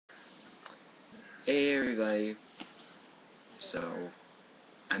Hey everybody, so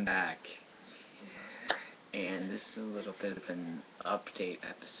I'm back, and this is a little bit of an update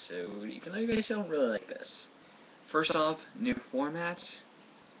episode, even though you guys don't really like this. First off, new format,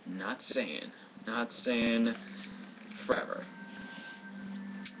 not saying forever.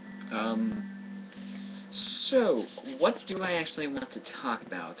 So, what do I actually want to talk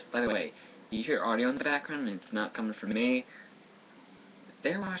about? By the way, you hear audio in the background and it's not coming from me.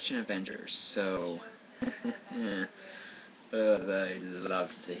 They're watching Avengers, so I'd love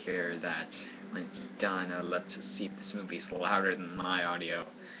to hear that. When it's done, I'd love to see if this movie's louder than my audio.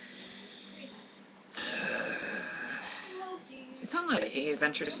 It's not like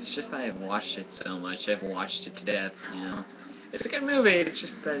Adventures, it's just that I've watched it so much. I've watched it to death, you know. It's a good movie, it's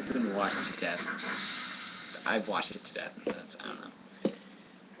just that it's been watched to death. I've watched it to death, I don't know.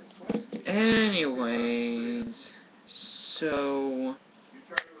 Anyways, so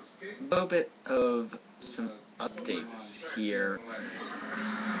a little bit of some updates here.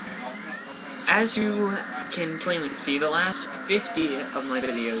 As you can plainly see, the last 50 of my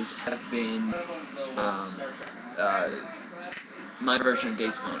videos have been my version of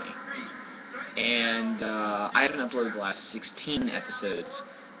Days of Pony. And I haven't uploaded the last 16 episodes,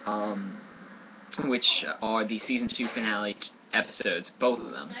 which are the Season 2 finale episodes, both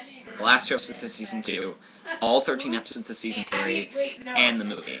of them. The last 2 episodes of Season 2, all 13 episodes of Season 3, and the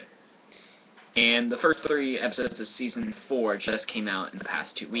movie. And the first 3 episodes of Season 4 just came out in the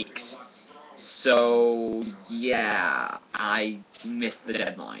past 2 weeks. So, yeah, I missed the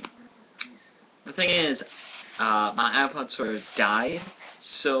deadline. The thing is, my iPod sort of died,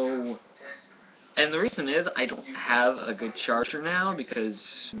 so, and the reason is I don't have a good charger now because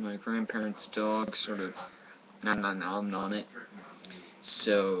my grandparents' dog sort of nommed on it.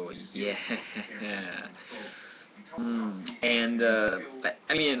 So, yeah. And,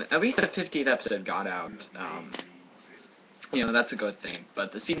 I mean, at least the 50th episode got out. You know, that's a good thing.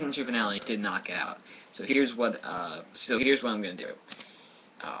 But the Season 2 finale did not get out. So here's what I'm gonna do.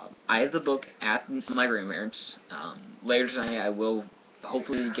 I have the book at my grandparents'. Later tonight I will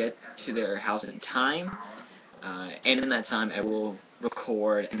hopefully get to their house in time. And in that time I will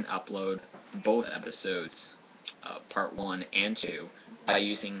record and upload both episodes, part 1 and 2, by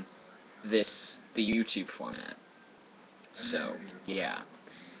using the YouTube format. So, yeah.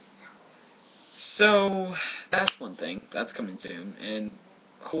 So, that's one thing. That's coming soon. And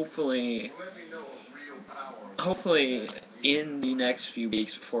hopefully in the next few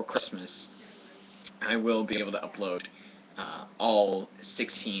weeks before Christmas, I will be able to upload all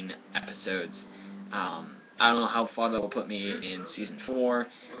 16 episodes. I don't know how far that will put me in Season 4,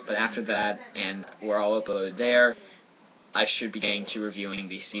 but after that, and we're all uploaded there, I should be getting to reviewing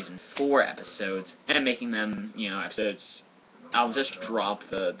the Season 4 episodes, and making them, you know, episodes. I'll just drop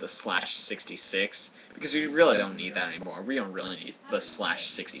the /66, because we really don't need that anymore. We don't really need the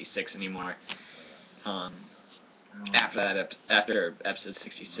 /66 anymore. After episode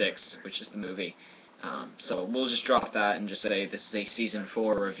 66, which is the movie. So we'll just drop that and just say this is a Season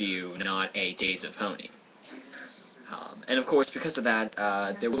 4 review, not a Days of Pony. And of course, because of that,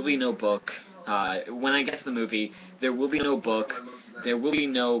 there will be no book. When I get to the movie, there will be no book. There will be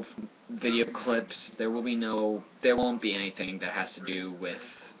no video clips. There won't be anything that has to do with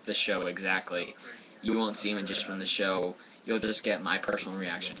the show exactly. You won't see images from the show. You'll just get my personal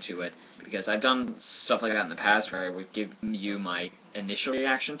reaction to it, because I've done stuff like that in the past where I would give you my initial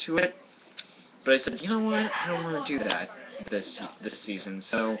reaction to it, but I said, you know what, I don't want to do that this season,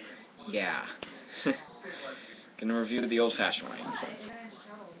 so yeah. Gonna review the old-fashioned way, in a sense.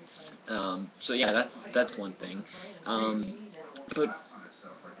 So yeah, that's one thing. But,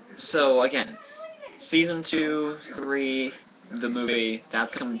 so again, Season 2, 3, the movie,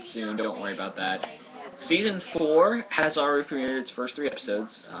 that's coming soon, don't worry about that. Season 4 has already premiered its first 3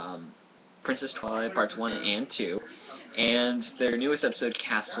 episodes, Princess Twilight Parts 1 and 2, and their newest episode,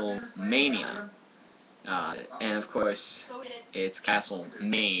 Castle Mania. And of course, it's Castle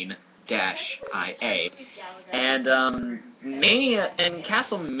Main -IA. And Mania and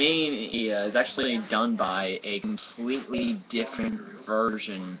Castle Mania is actually done by a completely different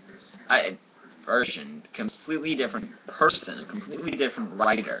completely different person, a completely different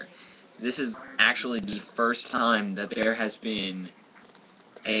writer. This is actually the first time that there has been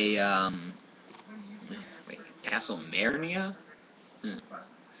a, Castle Mania?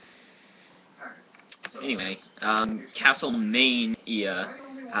 Anyway, Castle Mania,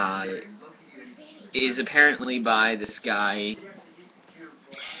 is apparently by this guy,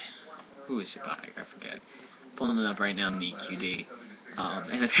 who is it by? I forget. Pulling it up right now in the EQD.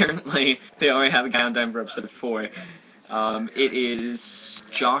 And apparently, they already have a countdown for episode 4. It is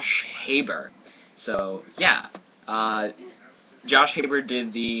Josh Haber. So, yeah. Josh Haber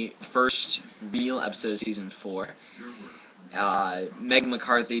did the first real episode of Season 4. Megan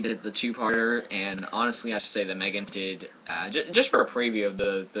McCarthy did the two-parter, and honestly, I should say that Megan did, just for a preview of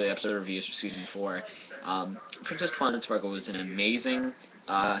the episode reviews for Season 4, Princess Planet Sparkle was an amazing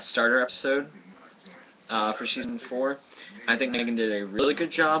starter episode for Season 4. I think Megan did a really good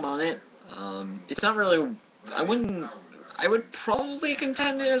job on it. It's not really, I would probably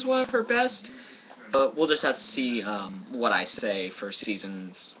contend it as one of her best, but we'll just have to see what I say for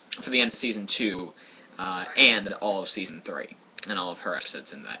the end of Season 2, and all of Season 3, and all of her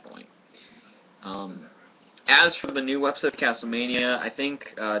episodes in that point. As for the new episode of Castlemania, I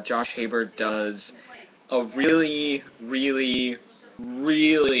think Josh Haber does a really, really,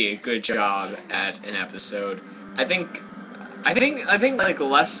 really good job at an episode. I think like I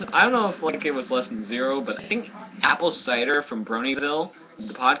don't know if like it was less than 0, but I think Apple Cider from Bronyville,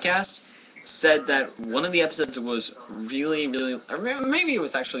 the podcast, said that one of the episodes was really, really, or maybe it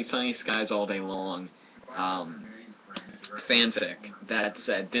was actually Sunny Skies All Day Long, fanfic that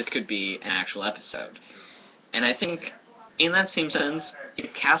said this could be an actual episode. And I think, in that same sense,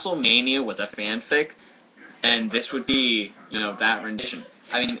 if Castlemania was a fanfic, and this would be, that rendition.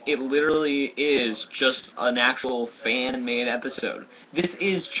 I mean, it literally is just an actual fan-made episode. This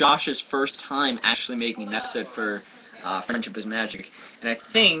is Josh's first time actually making an episode for Friendship is Magic, and I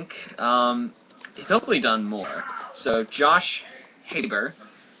think he's hopefully done more. So Josh Haber,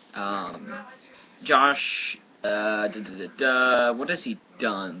 what has he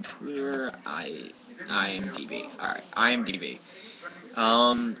done? Twitter, IMDb. Alright, IMDb.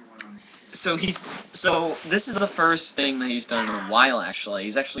 So this is the first thing that he's done in a while, actually.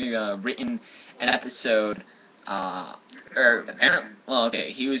 He's actually written an episode,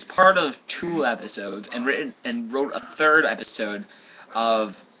 he was part of 2 episodes and wrote a 3rd episode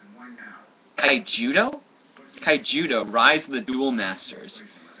of Kaijudo, Rise of the Duel Masters.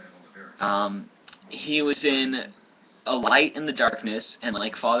 He was in A Light in the Darkness and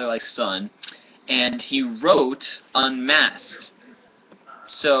Like Father, Like Son, and he wrote Unmasked.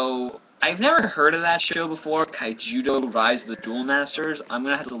 So, I've never heard of that show before, Kaijudo, Rise of the Duel Masters. I'm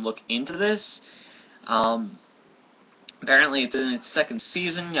going to have to look into this. Apparently it's in its 2nd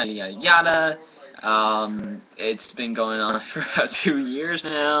season, yada yada yada. It's been going on for about 2 years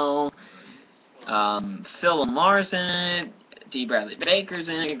now. Phil Lamar's in it, D. Bradley Baker's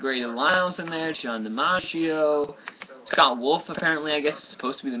in it, Grady Lyle's in there, John DiMaggio. Scott Wolf, apparently, I guess, is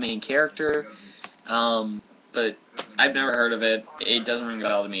supposed to be the main character. But I've never heard of it. It doesn't ring a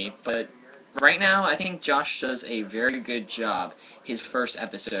bell to me. But right now, I think Josh does a very good job. His first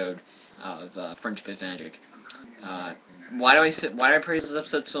episode of Friendship is Magic. Why do I praise this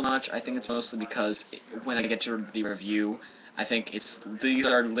episode so much? I think it's mostly because when I get to the review, I think these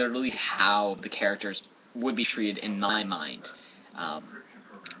are literally how the characters would be treated in my mind.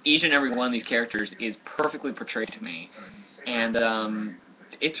 Each and every one of these characters is perfectly portrayed to me, and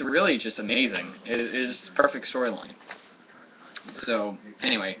it's really just amazing. It is perfect storyline. So,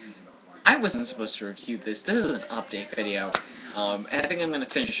 anyway, I wasn't supposed to review this. This is an update video, and I think I'm going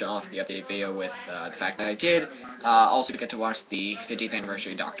to finish off the update video with the fact that I did also get to watch the 50th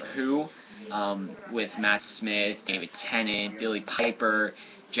anniversary of Doctor Who, with Matt Smith, David Tennant, Billie Piper,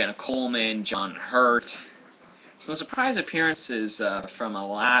 Jenna Coleman, John Hurt. Some surprise appearances from a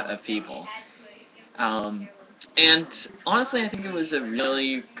lot of people. And honestly, I think it was a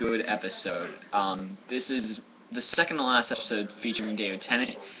really good episode. This is the second to last episode featuring David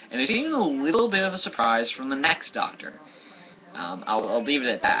Tennant, and there's even a little bit of a surprise from the next Doctor. I'll leave it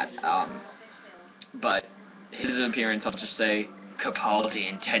at that. But his appearance, I'll just say, Capaldi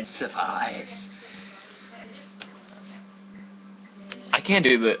intensifies. I can't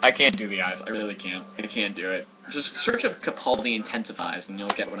do the eyes. I really can't. I can't do it. Just search up Capaldi intensifies, and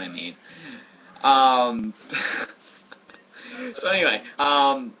you'll get what I mean. So anyway,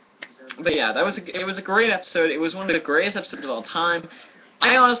 but yeah, it was a great episode. It was one of the greatest episodes of all time.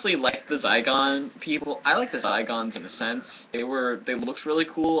 I honestly like the Zygon people. I like the Zygons in a sense. They looked really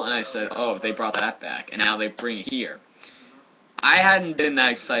cool, and I said, oh, they brought that back, and now they bring it here. I hadn't been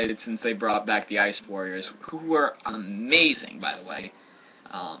that excited since they brought back the Ice Warriors, who were amazing, by the way,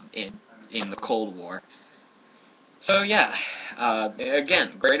 in the Cold War. So yeah,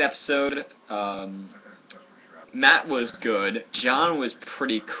 again, great episode. Matt was good. John was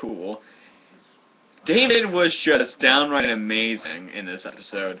pretty cool. David was just downright amazing in this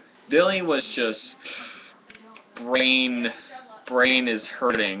episode. Billy was just brain is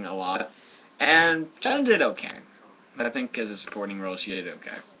hurting a lot, and John did okay. I think as a supporting role, she did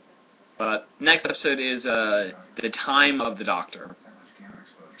okay. But next episode is The Time of the Doctor.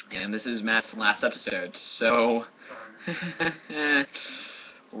 And this is Matt's last episode, so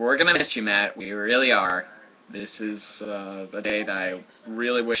we're gonna miss you, Matt. We really are. This is a day that I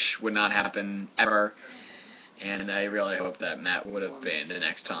really wish would not happen ever, and I really hope that Matt would have been the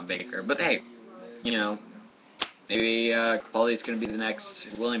next Tom Baker. But hey, you know, maybe Quality's gonna be the next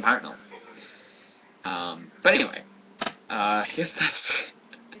William Hartnell. But anyway, I guess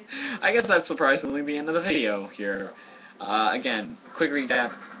that's surprisingly the end of the video here. Again, quick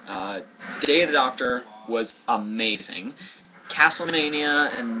recap. Day of the Doctor was amazing.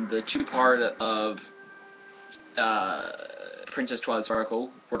 Castlemania and the two-part of Princess Twilight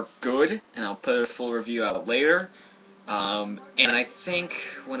Sparkle were good, and I'll put a full review out later. And I think,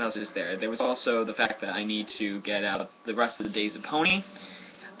 what else is there? There was also the fact that I need to get out the rest of the Days of Pony.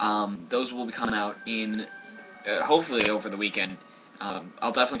 Those will be coming out in, hopefully over the weekend.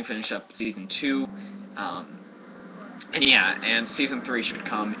 I'll definitely finish up Season 2. And yeah, and Season 3 should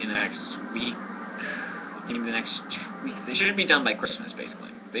come in the next week. In the next week. They should be done by Christmas,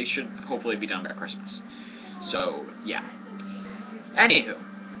 basically. They should hopefully be done by Christmas. So, yeah. Anywho,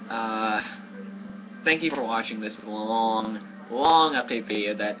 thank you for watching this long update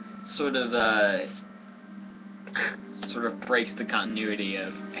video that sort of breaks the continuity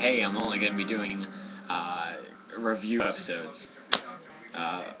of, hey, I'm only going to be doing review episodes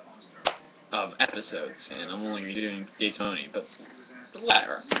of episodes, and I'm only going to be doing Days of Pony, but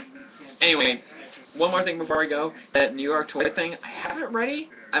whatever. Anyway, one more thing before I go. That New York toy thing, I have it ready.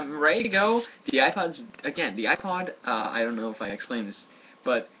 I'm ready to go. The iPod's, again, the iPod, I don't know if I explained this,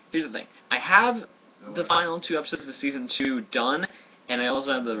 but here's the thing. I have the final 2 episodes of Season 2 done, and I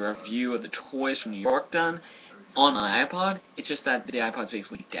also have the review of the toys from New York done on my iPod. It's just that the iPod's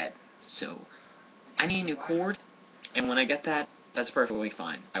basically dead. So, I need a new cord, and when I get that, that's perfectly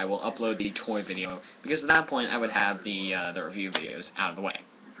fine. I will upload the toy video, because at that point I would have the review videos out of the way.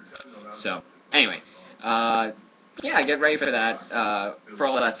 So, anyway, yeah, get ready for that, for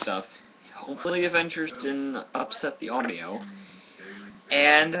all that stuff. Hopefully Adventures didn't upset the audio.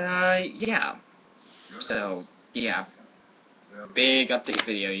 And, yeah. So, yeah. Big update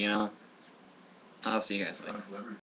video, you know. I'll see you guys later.